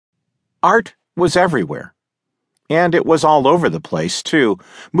Art was everywhere. And it was all over the place, too,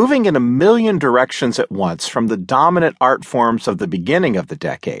 moving in a million directions at once from the dominant art forms of the beginning of the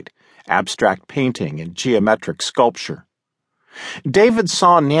decade, abstract painting and geometric sculpture. David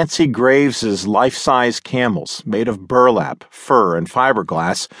saw Nancy Graves's life-size camels made of burlap, fur, and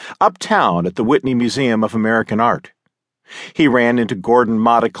fiberglass uptown at the Whitney Museum of American Art. He ran into Gordon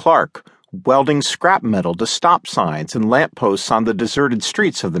Matta Clark, welding scrap metal to stop signs and lampposts on the deserted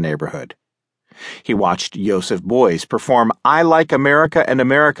streets of the neighborhood. He watched Joseph Beuys perform I Like America and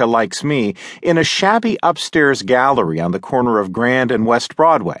America Likes Me in a shabby upstairs gallery on the corner of Grand and West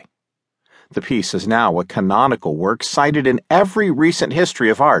Broadway. The piece is now a canonical work cited in every recent history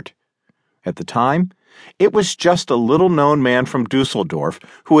of art. At the time, it was just a little-known man from Dusseldorf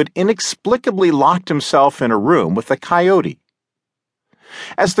who had inexplicably locked himself in a room with a coyote.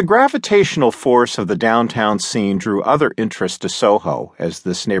 As the gravitational force of the downtown scene drew other interests to Soho, as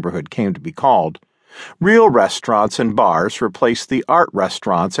this neighborhood came to be called, real restaurants and bars replaced the art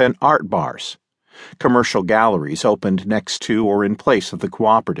restaurants and art bars. Commercial galleries opened next to or in place of the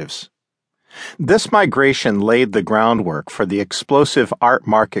cooperatives. This migration laid the groundwork for the explosive art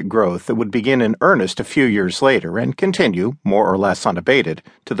market growth that would begin in earnest a few years later and continue, more or less unabated,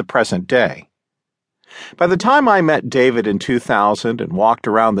 to the present day. By the time I met David in 2000 and walked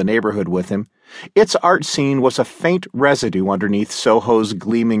around the neighborhood with him, its art scene was a faint residue underneath Soho's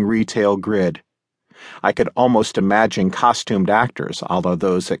gleaming retail grid. I could almost imagine costumed actors, a la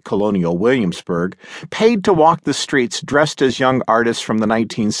those at Colonial Williamsburg, paid to walk the streets dressed as young artists from the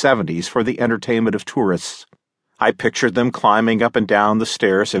 1970s for the entertainment of tourists. I pictured them climbing up and down the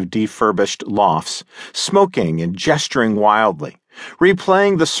stairs of defurbished lofts, smoking and gesturing wildly,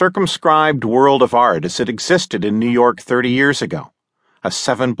 replaying the circumscribed world of art as it existed in New York 30 years ago, a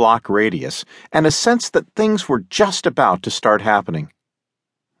 7-block radius, and a sense that things were just about to start happening.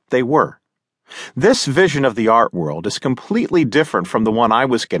 They were. This vision of the art world is completely different from the one I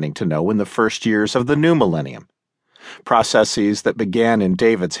was getting to know in the first years of the new millennium. Processes that began in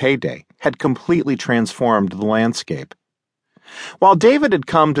David's heyday had completely transformed the landscape. While David had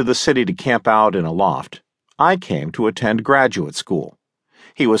come to the city to camp out in a loft, I came to attend graduate school.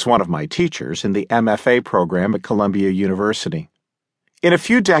 He was one of my teachers in the MFA program at Columbia University. In a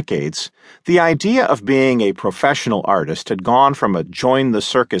few decades, the idea of being a professional artist had gone from a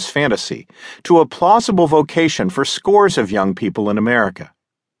join-the-circus fantasy to a plausible vocation for scores of young people in America.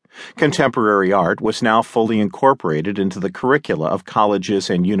 Contemporary art was now fully incorporated into the curricula of colleges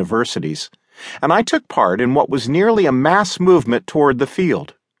and universities, and I took part in what was nearly a mass movement toward the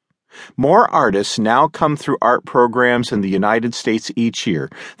field. More artists now come through art programs in the United States each year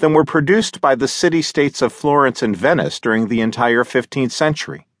than were produced by the city-states of Florence and Venice during the entire 15th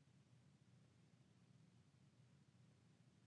century.